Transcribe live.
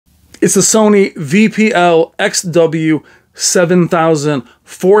It's the Sony VPL-XW7000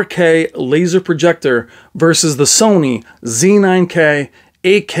 4K laser projector versus the Sony Z9K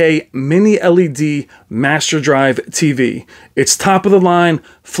 8K mini LED master drive TV. It's top of the line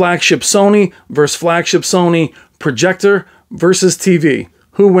flagship Sony versus flagship Sony, projector versus TV.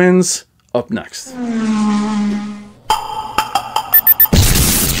 Who wins? Up next.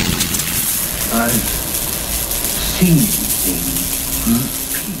 I've seen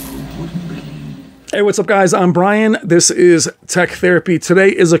things people wouldn't believe. Hey, what's up, guys? I'm Brian. This is Tech Therapy. Today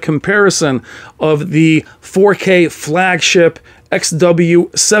is a comparison of the 4K flagship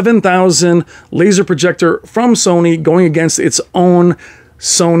XW7000 laser projector from Sony going against its own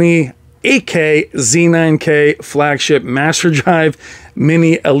Sony 8K Z9K flagship master drive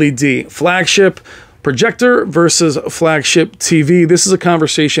mini LED. Flagship projector versus flagship TV. This is a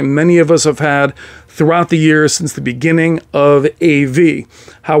conversation many of us have had throughout the years since the beginning of AV.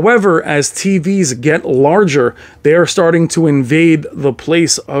 However, as TVs get larger, they are starting to invade the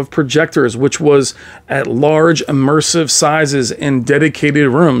place of projectors, which was at large immersive sizes in dedicated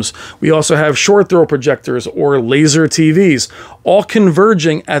rooms. We also have short throw projectors or laser TVs, all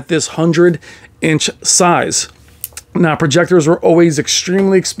converging at this 100-inch size. Now, projectors were always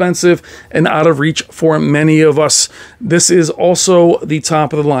extremely expensive and out of reach for many of us. This is also the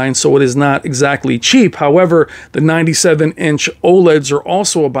top of the line, so it is not exactly cheap. However, the 97-inch OLEDs are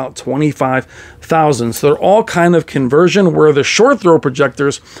also about $25,000. So they're all kind of conversion, where the short throw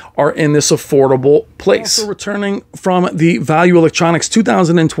projectors are in this affordable place. Also returning from the Value Electronics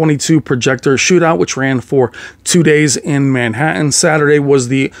 2022 projector shootout, which ran for 2 days in Manhattan. Saturday was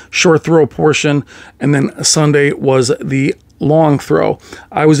the short throw portion, and then Sunday was the long throw.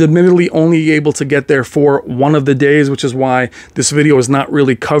 I was admittedly only able to get there for one of the days, which is why this video is not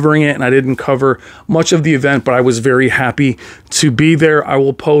really covering it, and I didn't cover much of the event, but I was very happy to be there. I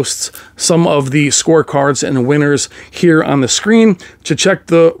will post some of the scorecards and winners here on the screen. To check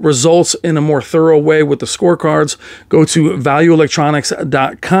the results in a more thorough way with the scorecards, go to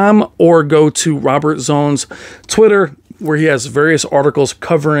valueelectronics.com or go to Robert Zone's Twitter, where he has various articles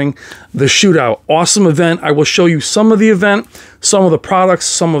covering the shootout. Awesome event. I will show you some of the event, some of the products,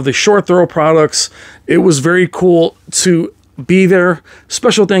 some of the short throw products. It was very cool to be there.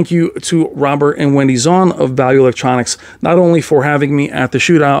 Special thank you to Robert and Wendy Zahn of Value Electronics, not only for having me at the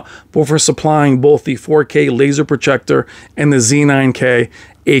shootout, but for supplying both the 4K laser projector and the Z9K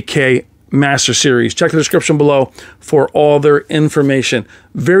 8K Master Series. Check the description below for all their information.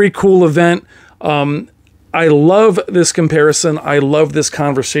 Very cool event. I love this comparison. I love this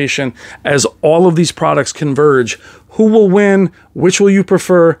conversation as all of these products converge. Who will win? Which will you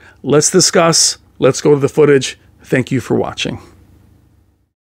prefer? Let's discuss. Let's go to the footage. Thank you for watching.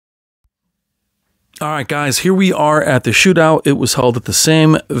 All right, guys, here we are at the shootout. It was held at the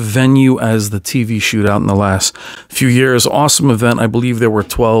same venue as the TV shootout in the last few years. Awesome event. I believe there were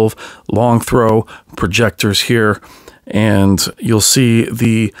 12 long throw projectors here. And you'll see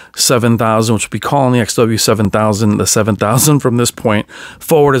the 7000, which will be calling the XW7000 the 7000 from this point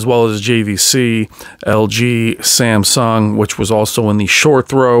forward, as well as JVC, LG, Samsung, which was also in the short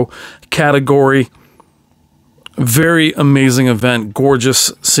throw category. Very amazing event.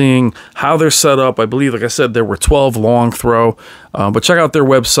 Gorgeous seeing how they're set up. I believe, like I said, there were 12 long throw. But check out their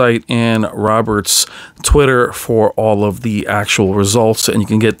website and Robert's Twitter for all of the actual results, and you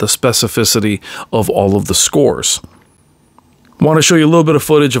can get the specificity of all of the scores. Want to show you a little bit of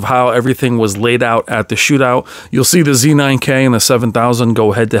footage of how everything was laid out at the shootout. You'll see the Z9K and the 7000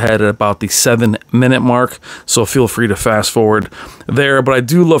 go head-to-head at about the 7-minute mark, so feel free to fast forward there. But I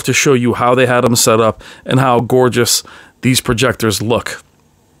do love to show you how they had them set up and how gorgeous these projectors look.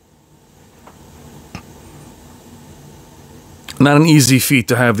 Not an easy feat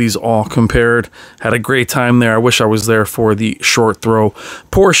to have these all compared. Had a great time there. I wish I was there for the short throw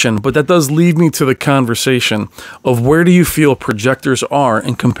portion, but that does lead me to the conversation of where do you feel projectors are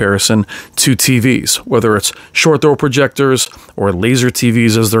in comparison to TVs, whether it's short throw projectors or laser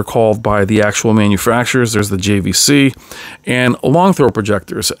TVs as they're called by the actual manufacturers. There's the JVC and long throw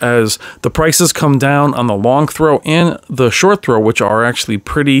projectors. As the prices come down on the long throw and the short throw, which are actually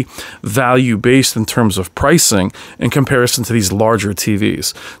pretty value based in terms of pricing in comparison to these larger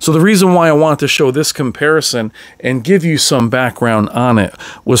TVs. So the reason why I wanted to show this comparison and give you some background on it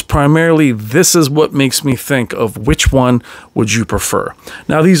was primarily this is what makes me think of which one would you prefer.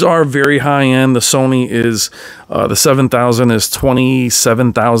 Now, these are very high end. The Sony is the 7000 is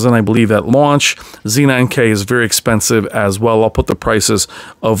 $27,000, I believe, at launch. Z9K is very expensive as well. I'll put the prices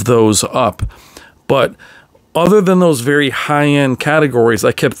of those up. But other than those very high-end categories,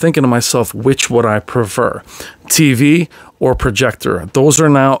 I kept thinking to myself, which would I prefer? TV or projector. Those are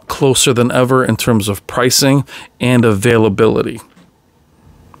now closer than ever in terms of pricing and availability.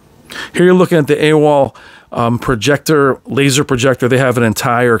 Here you're looking at the AWOL projector, laser projector. They have an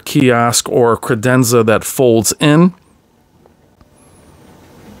entire kiosk or credenza that folds in.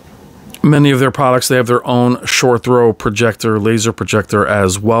 Many of their products, they have their own short throw projector, laser projector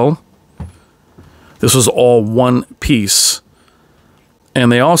as well. This was all one piece.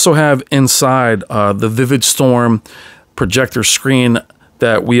 And they also have inside the VIVIDSTORM projector screen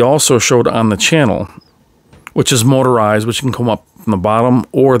that we also showed on the channel, which is motorized, which can come up from the bottom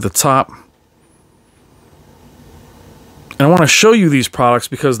or the top. And I want to show you these products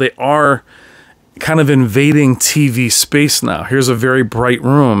because they are kind of invading TV space now. Here's a very bright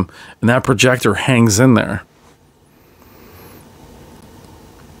room, and that projector hangs in there.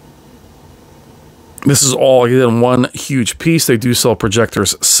 This is all in one huge piece. They do sell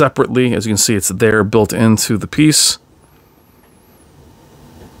projectors separately. As you can see, it's there built into the piece.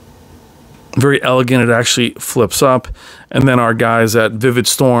 Very elegant. It actually flips up. And then our guys at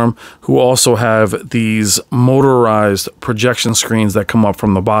VIVIDSTORM, who also have these motorized projection screens that come up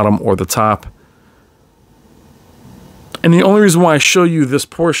from the bottom or the top. And the only reason why I show you this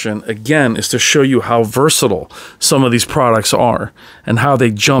portion, again, is to show you how versatile some of these products are and how they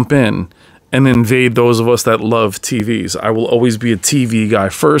jump in and invade those of us that love TVs. I will always be a TV guy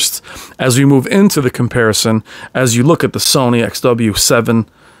first. As we move into the comparison, as you look at the Sony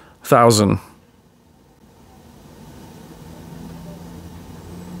XW7000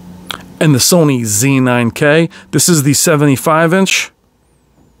 and the Sony Z9K, this is the 75-inch.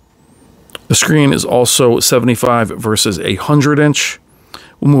 The screen is also 75 versus a 100-inch.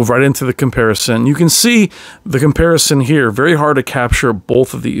 We'll move right into the comparison. You can see the comparison here. Very hard to capture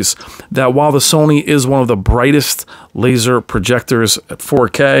both of these. That while the Sony is one of the brightest laser projectors at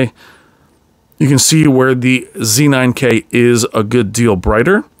 4K, you can see where the Z9K is a good deal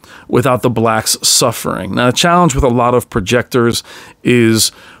brighter without the blacks suffering. Now, the challenge with a lot of projectors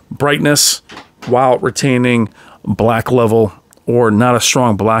is brightness while retaining black level or not a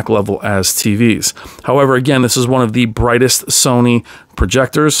strong black level as TVs. However, again, this is one of the brightest Sony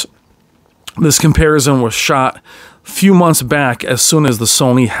projectors. This comparison was shot a few months back as soon as the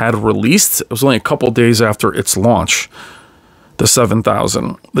Sony had released. It was only a couple days after its launch, the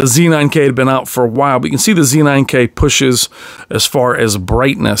 7000. The Z9K had been out for a while, but you can see the Z9K pushes as far as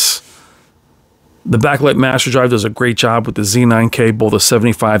brightness. The backlight master drive does a great job with the Z9K, both the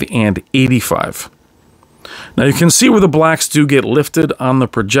 75 and 85. Now you can see where the blacks do get lifted on the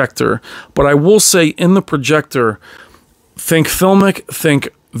projector, but I will say in the projector, think filmic, think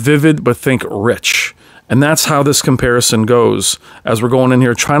vivid, but think rich. And that's how this comparison goes as we're going in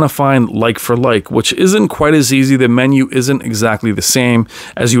here trying to find like for like, which isn't quite as easy. The menu isn't exactly the same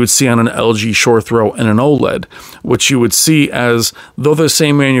as you would see on an LG short throw and an OLED, which you would see as though the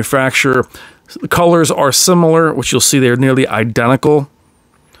same manufacturer. The colors are similar, which you'll see they're nearly identical.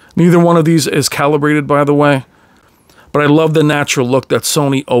 Neither one of these is calibrated, by the way, but I love the natural look that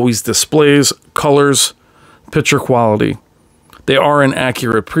Sony always displays. Colors, picture quality. They are in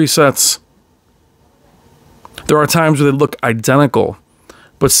accurate presets. There are times where they look identical,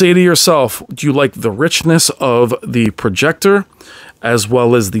 but say to yourself, do you like the richness of the projector as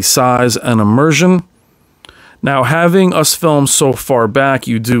well as the size and immersion? Now, having us film so far back,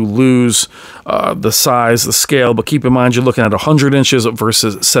 you do lose the size, the scale, but keep in mind you're looking at 100 inches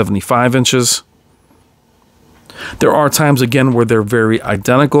versus 75 inches. There are times, again, where they're very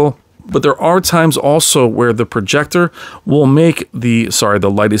identical, but there are times also where the projector will make the, sorry, the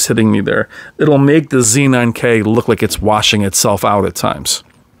light is hitting me there. It'll make the Z9K look like it's washing itself out at times.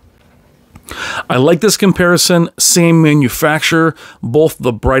 I like this comparison, same manufacturer, both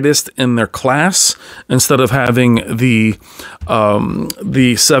the brightest in their class, instead of having the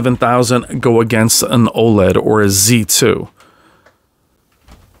 7000 go against an OLED or a Z2.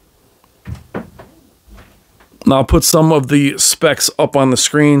 Now I'll put some of the specs up on the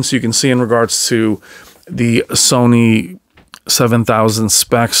screen so you can see in regards to the Sony 7000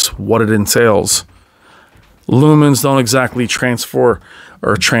 specs, what it entails. Lumens don't exactly transfer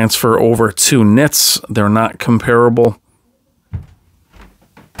over to nits. They're not comparable.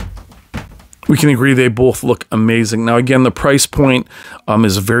 We can agree they both look amazing. Now, again, the price point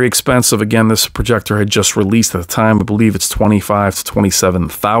is very expensive. Again, this projector had just released at the time. I believe it's $25,000 to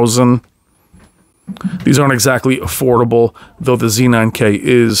 $27,000. These aren't exactly affordable, though the Z9K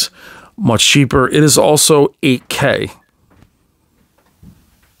is much cheaper. It is also 8K.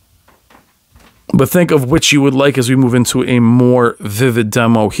 But think of which you would like as we move into a more vivid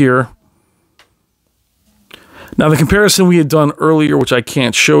demo here. Now, the comparison we had done earlier, which I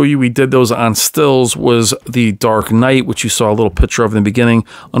can't show you, we did those on stills, was the Dark Knight, which you saw a little picture of in the beginning.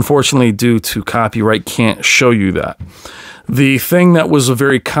 Unfortunately, due to copyright, can't show you that. The thing that was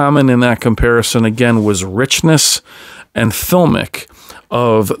very common in that comparison, again, was richness and filmic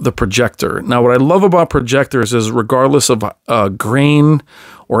of the projector. Now, what I love about projectors is regardless of grain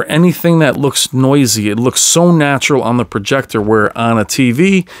or anything that looks noisy, it looks so natural on the projector, where on a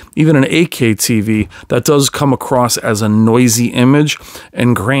TV, even an 8K TV, that does come across as a noisy image,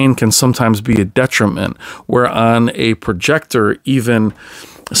 and grain can sometimes be a detriment, where on a projector, even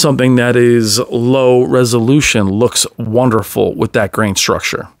something that is low resolution looks wonderful with that grain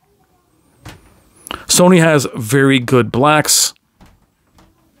structure. Sony has very good blacks.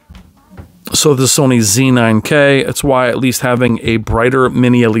 So the Sony Z9K, it's why at least having a brighter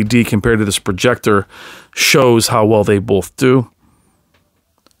mini LED compared to this projector shows how well they both do.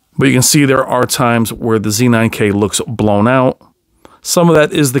 But you can see there are times where the Z9K looks blown out. Some of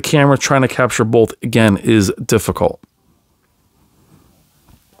that is the camera trying to capture both, again, is difficult.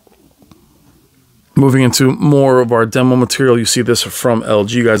 Moving into more of our demo material, you see this from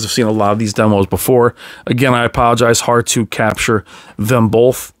LG. You guys have seen a lot of these demos before. Again, I apologize, hard to capture them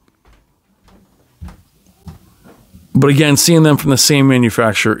both. But again, seeing them from the same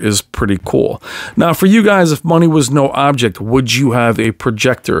manufacturer is pretty cool. Now, for you guys, if money was no object, would you have a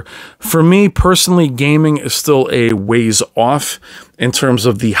projector? For me, personally, gaming is still a ways off in terms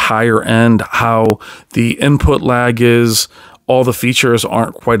of the higher end, how the input lag is. All the features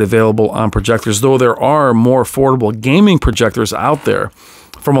aren't quite available on projectors, though there are more affordable gaming projectors out there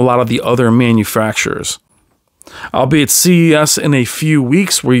from a lot of the other manufacturers. I'll be at CES in a few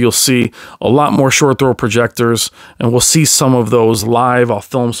weeks, where you'll see a lot more short throw projectors, and we'll see some of those live. I'll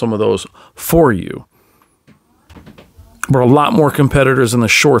film some of those for you. But a lot more competitors in the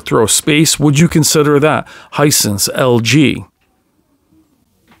short throw space. Would you consider that? Hisense, LG,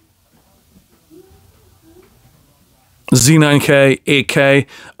 Z9K, 8K.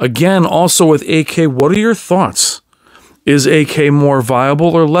 Again, also with 8K, what are your thoughts? Is 8K more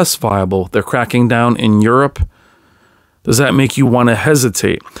viable or less viable? They're cracking down in Europe. Does that make you want to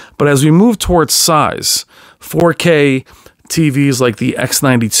hesitate? But as we move towards size, 4K TVs like the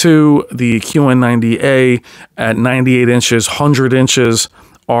X92, the QN90A at 98 inches, 100 inches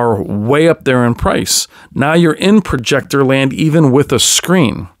are way up there in price. Now you're in projector land, even with a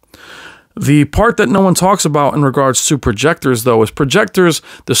screen. The part that no one talks about in regards to projectors, though, is projectors,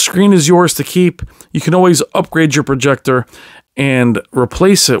 the screen is yours to keep. You can always upgrade your projector and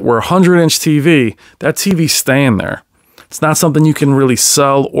replace it, where a 100-inch TV, that TV's staying there. It's not something you can really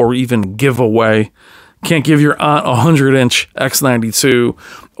sell or even give away. Can't give your aunt a 100-inch X92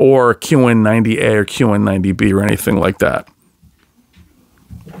 or QN90A or QN90B or anything like that.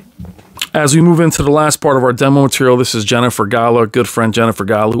 As we move into the last part of our demo material, this is Jennifer Gala, good friend Jennifer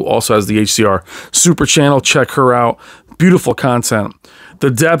Gala, who also has the HCR Super Channel. Check her out. Beautiful content. The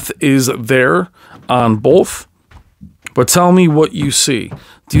depth is there on both, but tell me what you see.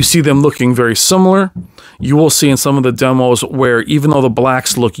 Do you see them looking very similar? You will see in some of the demos where even though the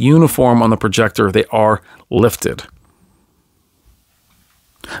blacks look uniform on the projector, they are lifted.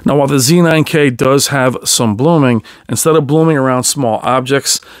 Now, while the Z9K does have some blooming, instead of blooming around small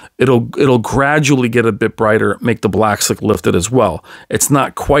objects, it'll gradually get a bit brighter, make the blacks look lifted as well. It's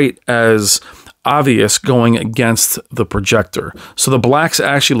not quite as obvious going against the projector. So the blacks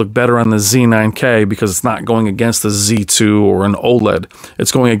actually look better on the Z9K because it's not going against the Z2 or an OLED.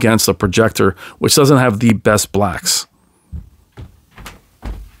 It's going against the projector, which doesn't have the best blacks.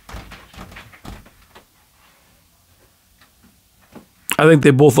 I think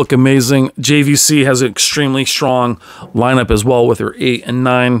they both look amazing. JVC has an extremely strong lineup as well with their 8 and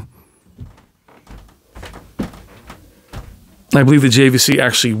 9. I believe the JVC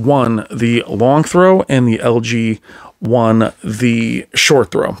actually won the long throw and the LG won the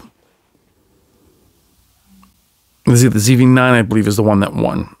short throw. The ZV9, I believe, is the one that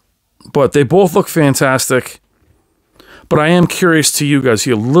won. But they both look fantastic. But I am curious to you guys.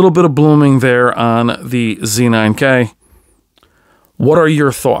 See a little bit of blooming there on the Z9K. What are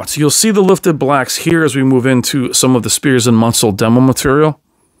your thoughts? You'll see the lifted blacks here as we move into some of the Spears and Munsell demo material.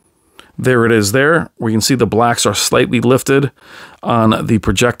 There it is there, where you can see the blacks are slightly lifted on the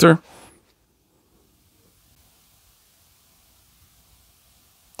projector.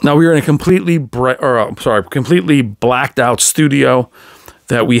 Now we are in a completely completely blacked out studio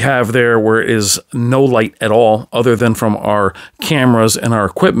that we have there, where it is no light at all other than from our cameras and our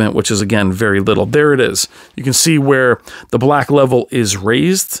equipment, which is again very little. There it is. You can see where the black level is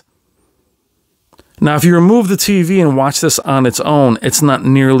raised. Now, if you remove the TV and watch this on its own, it's not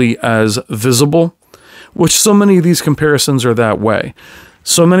nearly as visible. which so many of these comparisons are that way.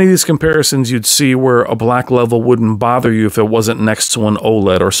 So many of these comparisons you'd see where a black level wouldn't bother you if it wasn't next to an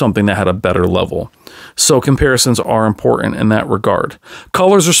OLED or something that had a better level. So comparisons are important in that regard.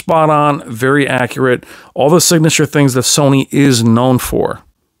 Colors are spot on, very accurate, all the signature things that Sony is known for.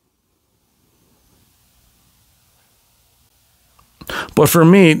 But for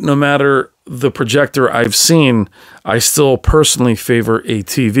me, no matter the projector I've seen, I still personally favor a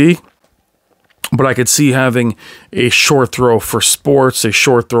TV. But I could see having a short throw for sports, a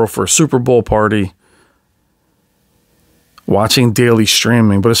short throw for a Super Bowl party, watching daily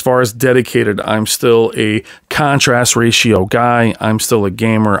streaming. But as far as dedicated, I'm still a contrast ratio guy. I'm still a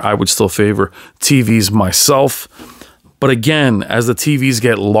gamer. I would still favor TVs myself. But again, as the TVs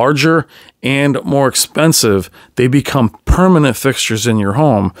get larger and more expensive, they become permanent fixtures in your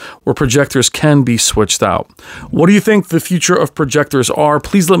home where projectors can be switched out. What do you think the future of projectors are?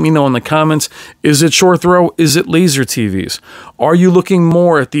 Please let me know in the comments. Is it short throw? Is it laser TVs? Are you looking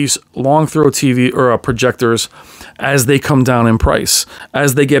more at these long throw TV or projectors as they come down in price,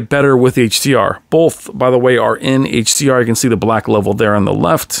 as they get better with HDR? Both, by the way, are in HDR. You can see the black level there on the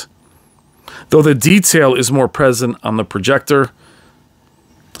left. Though the detail is more present on the projector,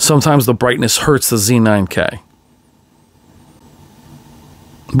 sometimes the brightness hurts the Z9K.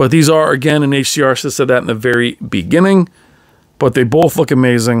 But these are, again, in HDR. I should have said that in the very beginning. But they both look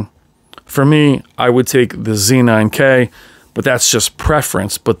amazing. For me, I would take the Z9K, but that's just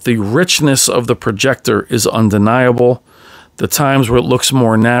preference. But the richness of the projector is undeniable. The times where it looks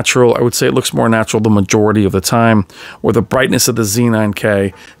more natural, I would say it looks more natural the majority of the time, where the brightness of the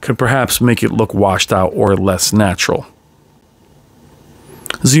Z9K could perhaps make it look washed out or less natural.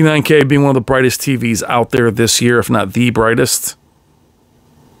 Z9K being one of the brightest TVs out there this year, if not the brightest.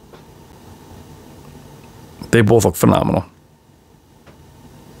 They both look phenomenal.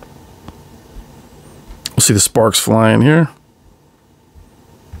 We'll see the sparks flying here.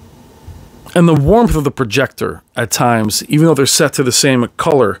 And the warmth of the projector at times, even though they're set to the same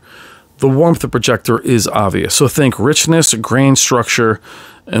color, the warmth of the projector is obvious. So think richness, grain structure,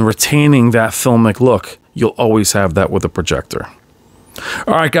 and retaining that filmic look. You'll always have that with a projector.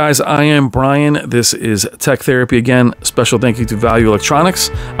 All right, guys, I am Brian. This is Tech Therapy again. Special thank you to Value Electronics.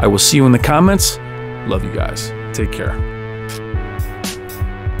 I will see you in the comments. Love you guys. Take care.